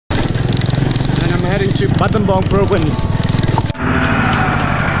heading to Battambong province.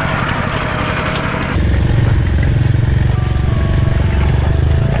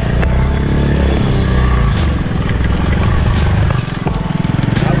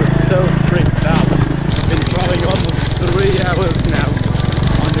 I was so freaked out. I've been traveling almost 3 hours now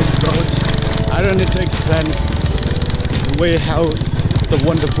on this road. I don't need to explain the way how the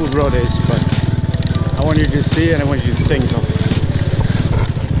wonderful road is, but I want you to see and I want you to think of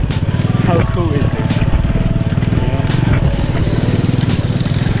how cool is this? Yeah.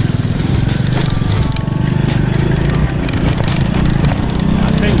 I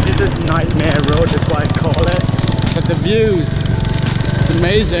think this is Nightmare Road, is what I call it. But the views, it's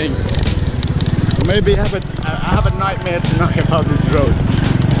amazing. Maybe I have a nightmare tonight about this road.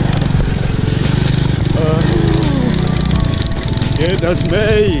 Yeah, that's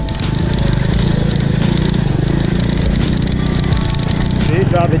me.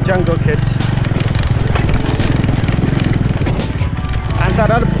 These are the jungle kids.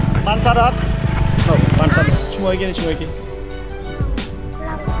 Bansarat, Bansarat. Oh, Bansarat. Cuma lagi.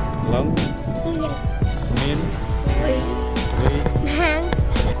 Long. Min. Wei. Hang.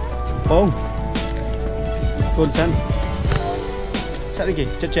 Bong. Kunsan. Sat lagi.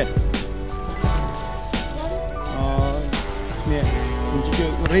 Cet. Oh, ni. Cucu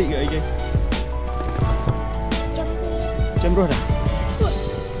ri ke lagi? Jam roh dah.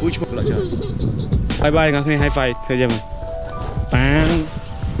 Bye bye các high five thời gian bang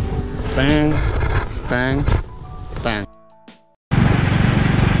bang bang bang.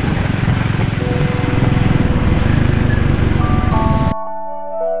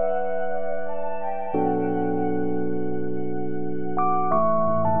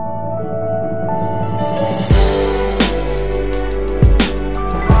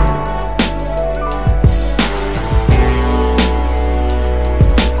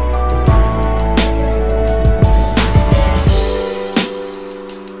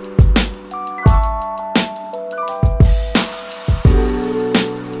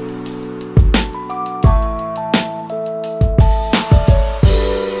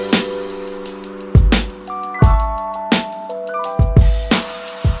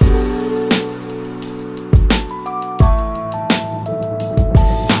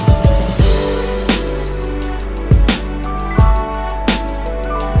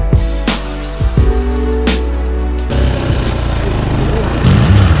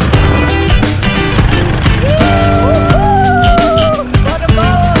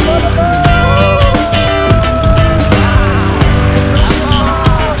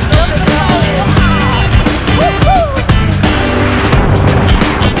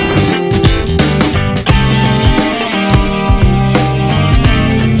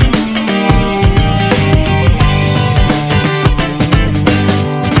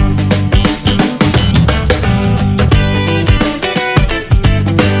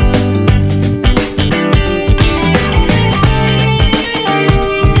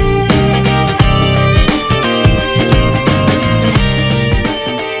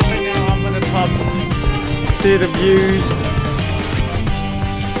 See the views.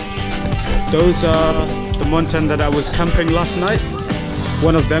 Those are the mountains that I was camping last night,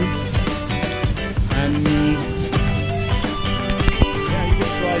 one of them. And yeah, you can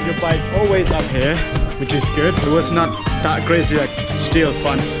drive your bike always up here, which is good. It was not that crazy, like still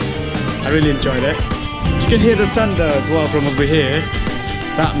fun. I really enjoyed it. You can hear the thunder as well from over here.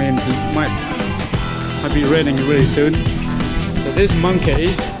 That means it might be raining really soon. So this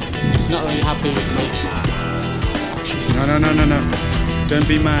monkey is not really happy with me. No. Don't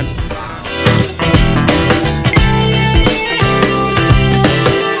be mad.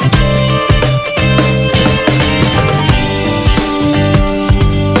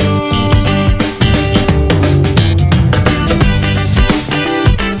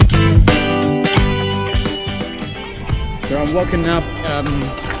 So I'm walking up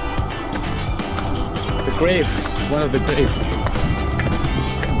the grave, one of the graves,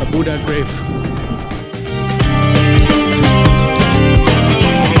 a Buddha grave.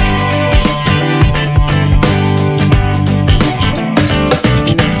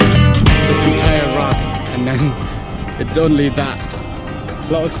 It's only that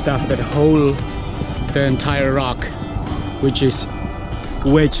lot of stuff that hold the entire rock, which is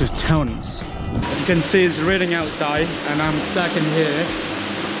wedge of tons. You can see it's raining outside and I'm stuck in here.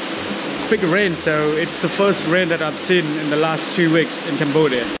 It's big rain, so it's the first rain that I've seen in the last 2 weeks in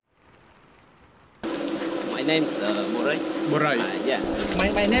Cambodia. My name's Morai. Morai. Yeah.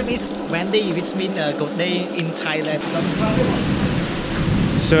 My name is Wendy, which means good day in Thailand.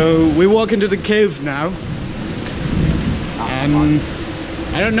 So we walk into the cave now, and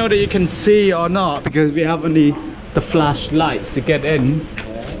I don't know that you can see or not because we have only the flashlights to get in.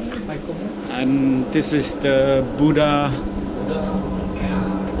 And this is the Buddha.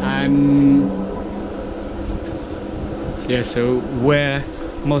 And yeah, so where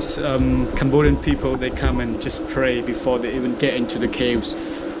most Cambodian people, they come and just pray before they even get into the caves.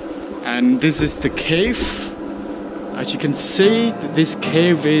 And this is the cave. As you can see, this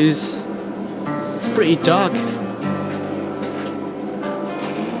cave is pretty dark.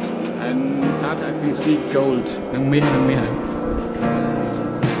 And that I can see gold.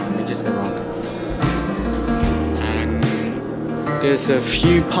 Just a rock. And there's a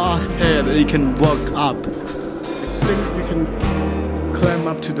few paths here that you can walk up. I think we can climb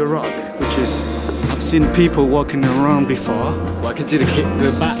up to the rock, which is, I've seen people walking around before. Well, I can see the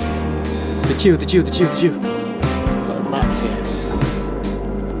bats. The chew. Got bats here.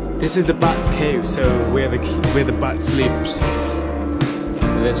 This is the bats cave, so where the bat sleeps.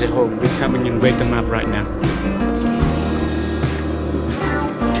 There's a home. We're coming in with the map right now.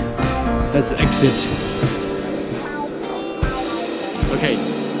 That's the exit. Okay,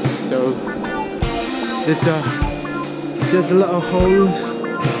 so there's a lot of holes,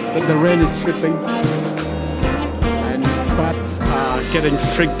 but the rain is dripping, and bats are getting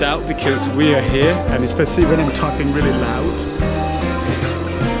freaked out because we are here, and especially when I'm talking really loud.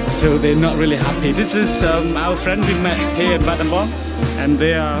 So they're not really happy. This is our friend we met here in Battambong, and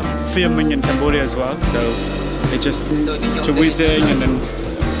they are filming in Cambodia as well. So they just to visiting and then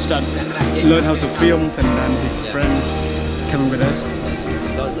start learn how to film, and then his friend coming with us.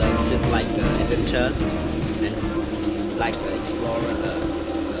 Because just like adventure and like explore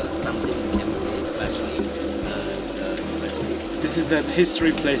something in Cambodia, especially. This is that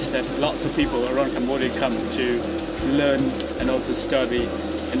history place that lots of people around Cambodia come to learn and also study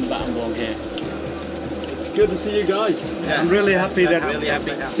in Battambong here. It's good to see you guys. Yes. I'm really happy that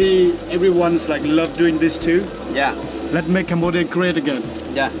see everyone's like love doing this too. Yeah. Let's make Cambodia great again.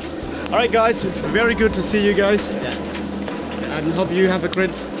 Yeah. Alright guys, very good to see you guys. Yeah. And hope you have a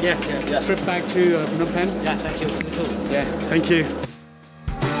great trip back to Phnom Penh. Yeah, thank you. You too. Yeah, thank you.